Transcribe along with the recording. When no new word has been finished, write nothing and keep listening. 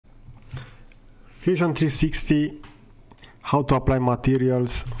Fusion 360, how to apply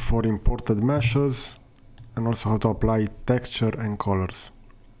materials for imported meshes and also how to apply texture and colors.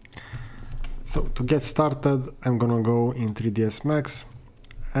 So to get started, I'm gonna go in 3ds Max,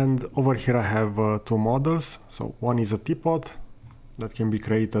 and over here I have two models. So one is a teapot that can be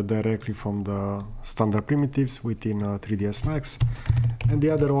created directly from the standard primitives within 3ds Max, and the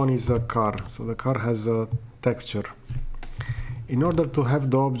other one is a car. So the car has a texture. In order to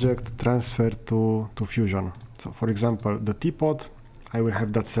have the object transferred to Fusion, so for example the teapot, I will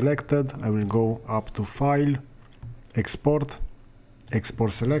have that selected. I will go up to File, Export,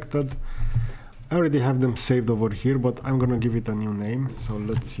 Export selected. I already have them saved over here, but I'm gonna give it a new name. So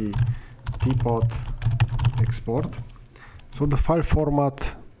let's see, teapot export. So the file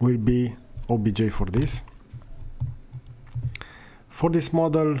format will be OBJ for this. For this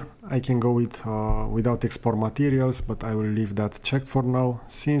model, I can go with without export materials, but I will leave that checked for now.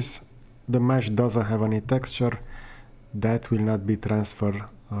 Since the mesh doesn't have any texture, that will not be transferred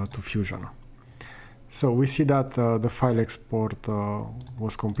to Fusion. So we see that the file export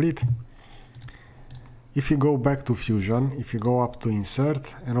was complete. If you go back to Fusion, if you go up to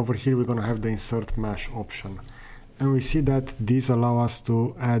Insert, and over here we're going to have the Insert Mesh option. And we see that these allow us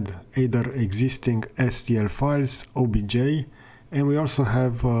to add either existing STL files, OBJ, and we also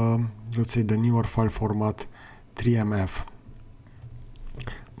have, let's say, the newer file format 3MF.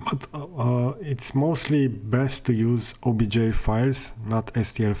 But it's mostly best to use OBJ files, not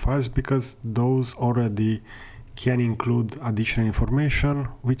STL files, because those already can include additional information,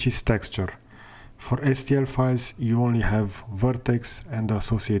 which is texture. For STL files, you only have vertex and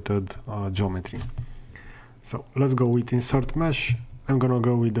associated geometry. So let's go with Insert Mesh. I'm gonna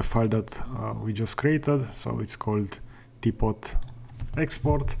go with the file that we just created. So it's called teapot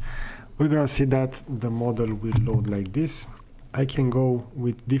export. We're gonna see that the model will load like this. I can go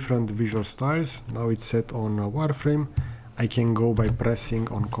with different visual styles. Now it's set on wireframe. I can go by pressing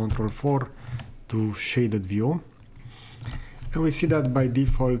on Ctrl 4 to shaded view. And we see that by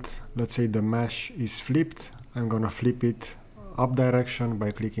default, let's say the mesh is flipped. I'm gonna flip it up direction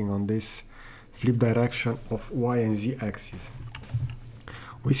by clicking on this flip direction of Y and Z axis.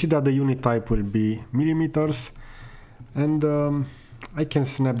 We see that the unit type will be millimeters, and I can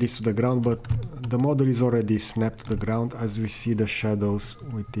snap this to the ground, but the model is already snapped to the ground as we see the shadows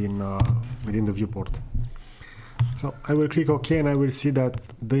within the viewport. So I will click OK, and I will see that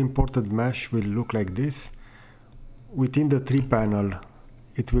the imported mesh will look like this. Within the 3 panel,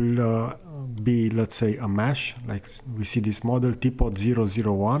 it will be, let's say, a mesh, like we see this model teapot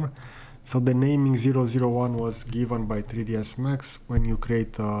 001. So the naming 001 was given by 3ds Max. When you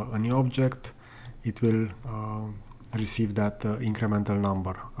create a new object, it will receive that incremental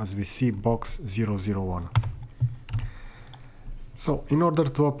number, as we see box 001. So in order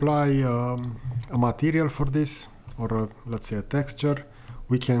to apply a material for this, or let's say a texture,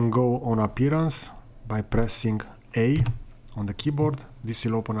 we can go on appearance by pressing A on the keyboard. This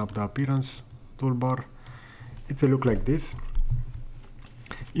will open up the appearance toolbar. It will look like this.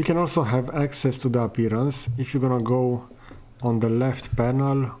 You can also have access to the appearance if you're gonna go on the left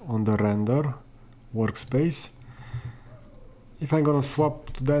panel on the render workspace. If I'm gonna swap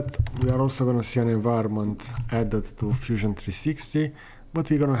to that, we are also gonna see an environment added to Fusion 360, but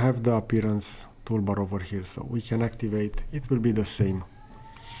we're gonna have the appearance toolbar over here, so we can activate. It will be the same.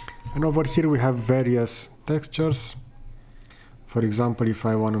 And over here we have various textures. For example, if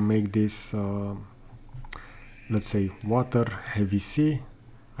I want to make this, let's say, water heavy sea,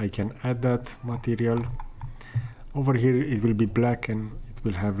 I can add that material. Over here it will be black, and it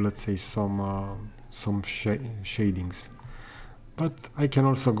will have, let's say, some shadings. But I can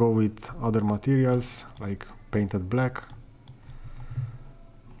also go with other materials like painted black,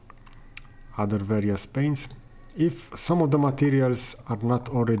 other various paints. If some of the materials are not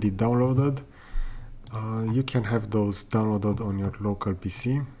already downloaded, you can have those downloaded on your local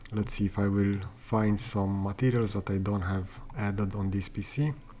PC. Let's see if I will find some materials that I don't have added on this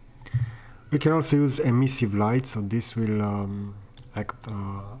PC. We can also use emissive light, so this will act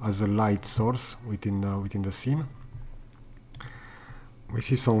as a light source within the scene. We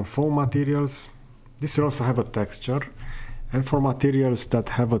see some foam materials. This will also have a texture. And for materials that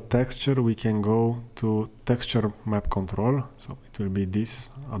have a texture, we can go to texture map control. So it will be this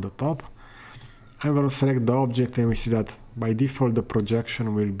at the top. I'm going to select the object, and we see that by default the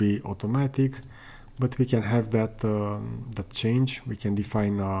projection will be automatic, but we can have that change. We can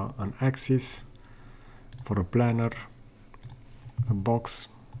define an axis for a planar, a box.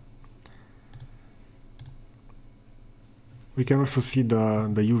 We can also see the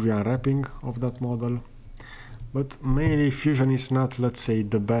UV unwrapping of that model. But mainly Fusion is not, let's say,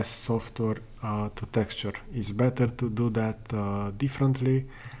 the best software to texture. It's better to do that differently,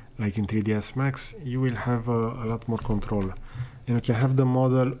 like in 3ds Max. You will have a lot more control, and you can have the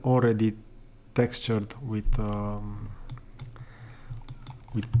model already textured with the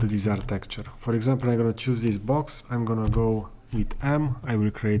desired texture. For example, I'm going to choose this box. I'm going to go with M. I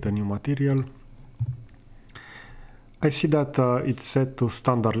will create a new material. I see that it's set to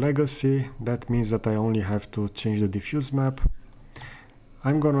standard legacy. That means that I only have to change the diffuse map.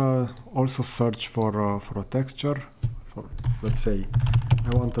 I'm gonna also search for a texture. Let's say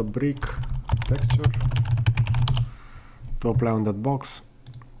I want a brick texture to apply on that box.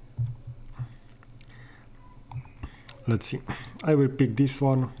 Let's see. I will pick this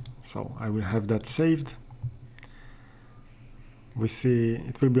one, so I will have that saved. We see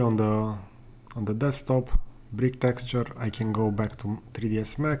it will be on the desktop. Brick texture. I can go back to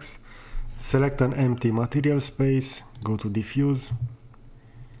 3ds Max, select an empty material space, go to diffuse,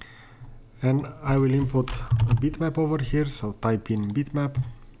 and I will input a bitmap over here, so type in bitmap.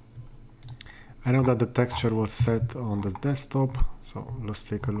 I know that the texture was set on the desktop, so let's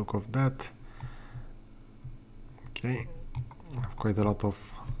take a look of that. Okay, I have quite a lot of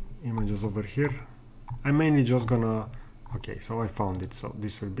images over here. I'm mainly just gonna, okay, so I found it, so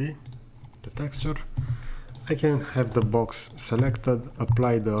this will be the texture. I can have the box selected,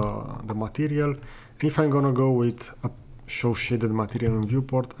 apply the material. If I'm gonna go with a show shaded material in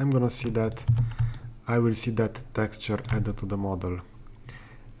viewport, I'm gonna see that I will see that texture added to the model.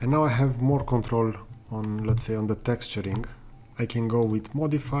 And now I have more control on, let's say, on the texturing. I can go with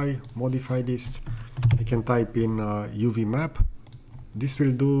modify list. I can type in UV map. This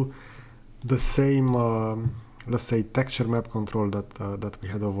will do the same, let's say, texture map control that we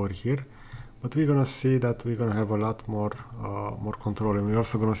had over here. But we're gonna see that we're gonna have a lot more control, and we're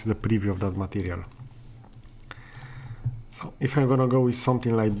also gonna see the preview of that material. So if I'm gonna go with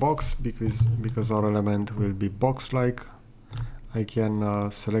something like box, because our element will be box-like, I can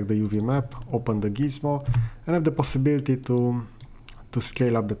select the UV map, open the gizmo, and have the possibility to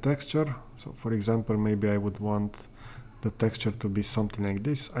scale up the texture. So for example, maybe I would want the texture to be something like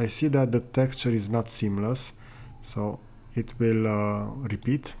this. I see that the texture is not seamless, so it will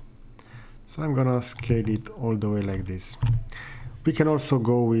repeat. So I'm gonna scale it all the way like this. We can also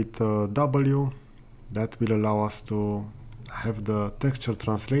go with W. That will allow us to have the texture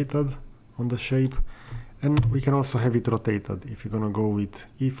translated on the shape, and we can also have it rotated. If you're gonna go with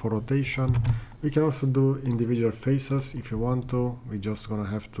E for rotation, we can also do individual faces if you want to. We're just gonna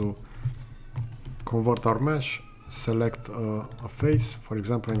have to convert our mesh, select a face. For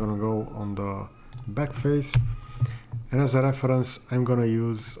example, I'm gonna go on the back face. And as a reference, I'm gonna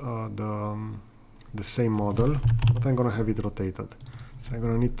use the same model, but I'm gonna have it rotated. So I'm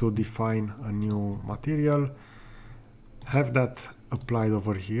gonna need to define a new material, have that applied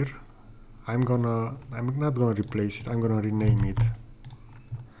over here. I'm not gonna replace it, I'm gonna rename it.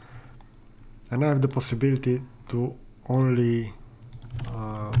 And I have the possibility to only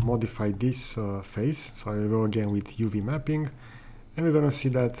modify this face. So I will go again with UV mapping, and we're gonna see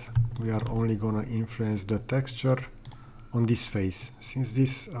that we are only gonna influence the texture on this face, since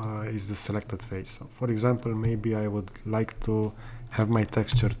this is the selected face. So for example, maybe I would like to have my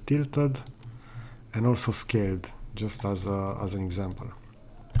texture tilted and also scaled, just as an example.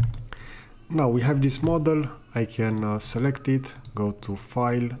 Now we have this model. I can select it, go to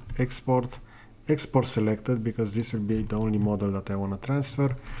File, Export, Export selected, because this will be the only model that I want to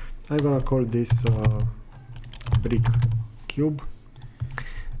transfer. I'm gonna call this brick cube.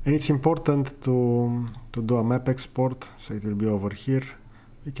 And it's important to do a map export, so it will be over here.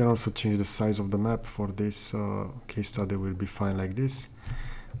 We can also change the size of the map. For this case study will be fine like this.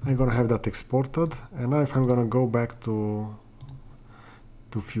 I'm gonna have that exported, and now if I'm gonna go back to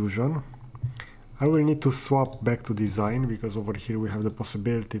Fusion, I will need to swap back to design, because over here we have the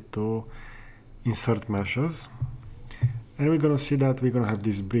possibility to insert meshes. And we're gonna see that we're gonna have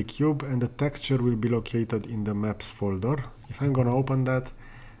this brick cube, and the texture will be located in the maps folder. If I'm gonna open that,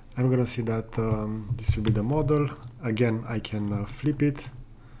 I'm gonna see that this will be the model. Again, I can flip it,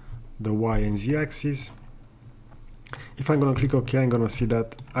 the Y and Z axis. If I'm gonna click OK, I'm gonna see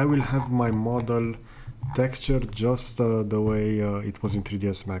that I will have my model texture just the way it was in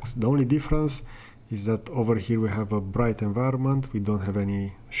 3ds Max. The only difference is that over here we have a bright environment, we don't have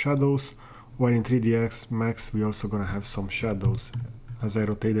any shadows, while in 3ds Max we also gonna have some shadows. As I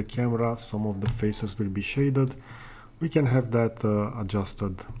rotate the camera, some of the faces will be shaded. We can have that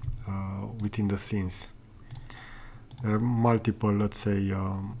adjusted within the scenes. There are multiple, let's say,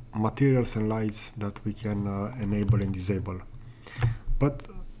 materials and lights that we can enable and disable. But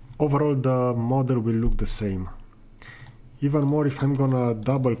overall, the model will look the same. Even more, if I'm gonna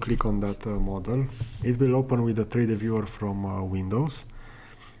double click on that model, it will open with the 3D viewer from Windows.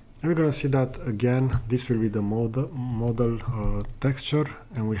 And we're gonna see that again, this will be the model texture,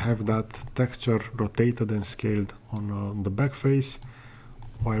 and we have that texture rotated and scaled on the back face,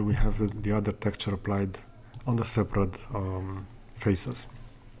 while we have the other texture applied on the separate faces.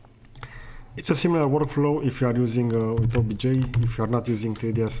 It's a similar workflow if you are using with OBJ. If you are not using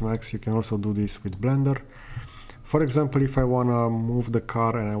 3ds Max, you can also do this with Blender. For example, if I want to move the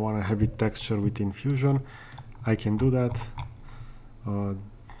car and I want to have it texture within Fusion, I can do that.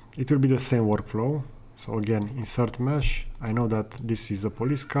 It will be the same workflow. So again, insert mesh. I know that this is a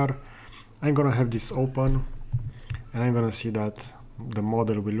police car. I'm gonna have this open, and I'm gonna see that the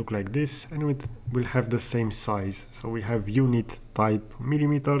model will look like this, and it will have the same size. So we have unit type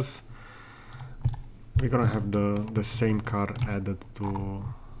millimeters. We're gonna have the same car added to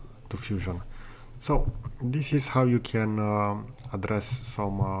Fusion. So this is how you can address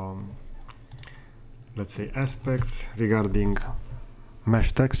some, let's say, aspects regarding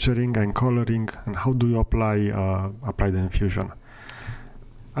mesh texturing and coloring, and how do you apply them in Fusion.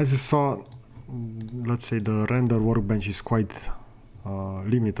 As you saw, let's say the render workbench is quite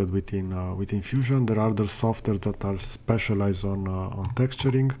limited within Fusion. There are other software that are specialized on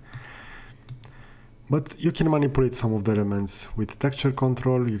texturing. But you can manipulate some of the elements with texture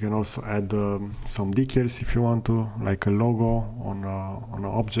control. You can also add some decals if you want to, like a logo on an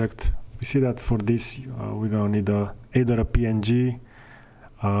object. We see that for this we're gonna need either a PNG,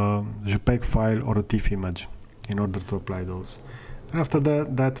 JPEG file, or a TIFF image in order to apply those. And after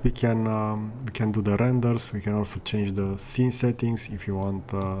that we can do the renders. We can also change the scene settings if you want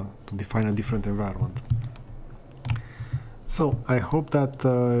to define a different environment. So I hope that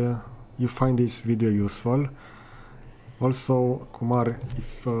you find this video useful. Also, Kumar,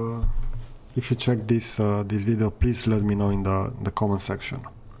 if you check this video, please let me know in the comment section.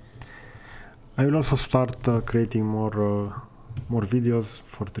 I will also start creating more videos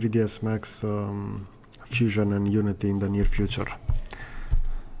for 3ds Max, Fusion and Unity in the near future.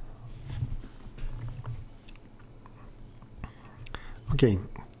 Okay,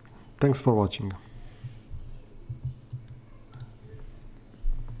 thanks for watching.